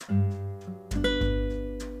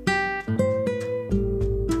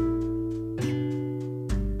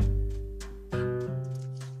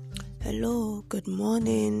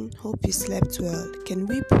hope you slept well. Can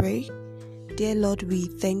we pray? Dear Lord, we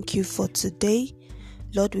thank you for today.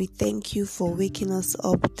 Lord, we thank you for waking us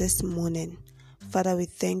up this morning. Father, we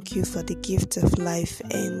thank you for the gift of life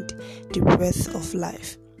and the breath of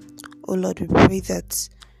life. Oh Lord, we pray that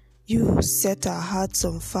you set our hearts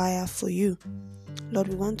on fire for you. Lord,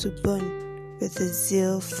 we want to burn with a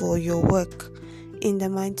zeal for your work. In the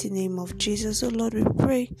mighty name of Jesus, oh Lord, we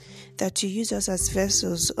pray that you use us as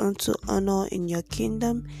vessels unto honor in your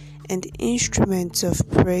kingdom and instruments of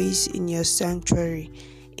praise in your sanctuary.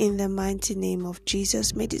 In the mighty name of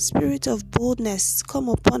Jesus, may the spirit of boldness come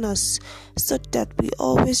upon us so that we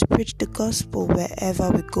always preach the gospel wherever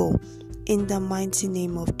we go. In the mighty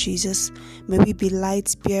name of Jesus, may we be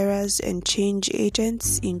light bearers and change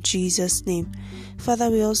agents in Jesus' name. Father,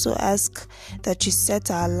 we also ask that you set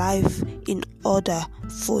our life in order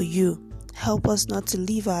for you. Help us not to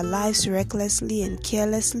live our lives recklessly and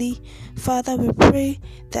carelessly. Father, we pray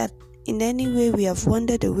that in any way we have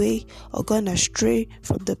wandered away or gone astray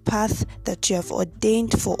from the path that you have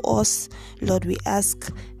ordained for us, Lord, we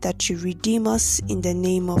ask that you redeem us in the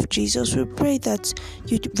name of Jesus. We pray that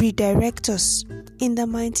you redirect us in the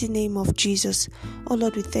mighty name of Jesus. Oh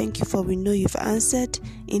Lord, we thank you for we know you've answered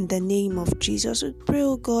in the name of Jesus. We pray,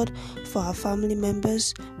 oh God, for our family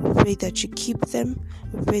members. We pray that you keep them.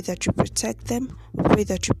 We pray that you protect them. We pray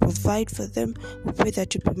that you provide for them. We pray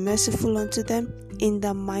that you be merciful unto them. In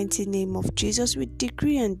the mighty name of Jesus, we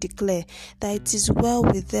decree and declare that it is well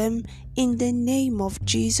with them. In the name of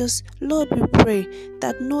Jesus, Lord, we pray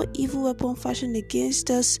that no evil weapon fashioned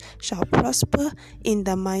against us shall prosper. In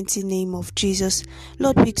the mighty name of Jesus,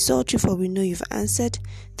 Lord, we exalt you for we know you've answered.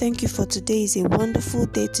 Thank you for today is a wonderful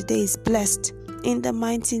day. Today is blessed. In the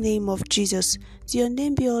mighty name of Jesus, to your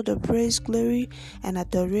name be all the praise, glory, and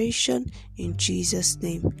adoration. In Jesus'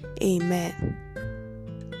 name, amen.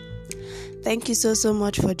 Thank you so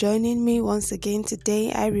much for joining me once again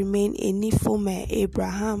today. I remain Enifome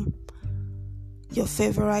Abraham, your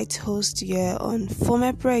favorite host here on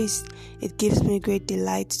Fome Praise. It gives me great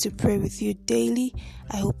delight to pray with you daily.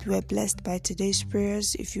 I hope you were blessed by today's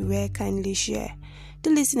prayers. If you were, kindly share. Do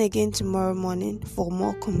listen again tomorrow morning for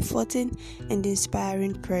more comforting and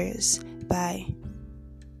inspiring prayers. Bye.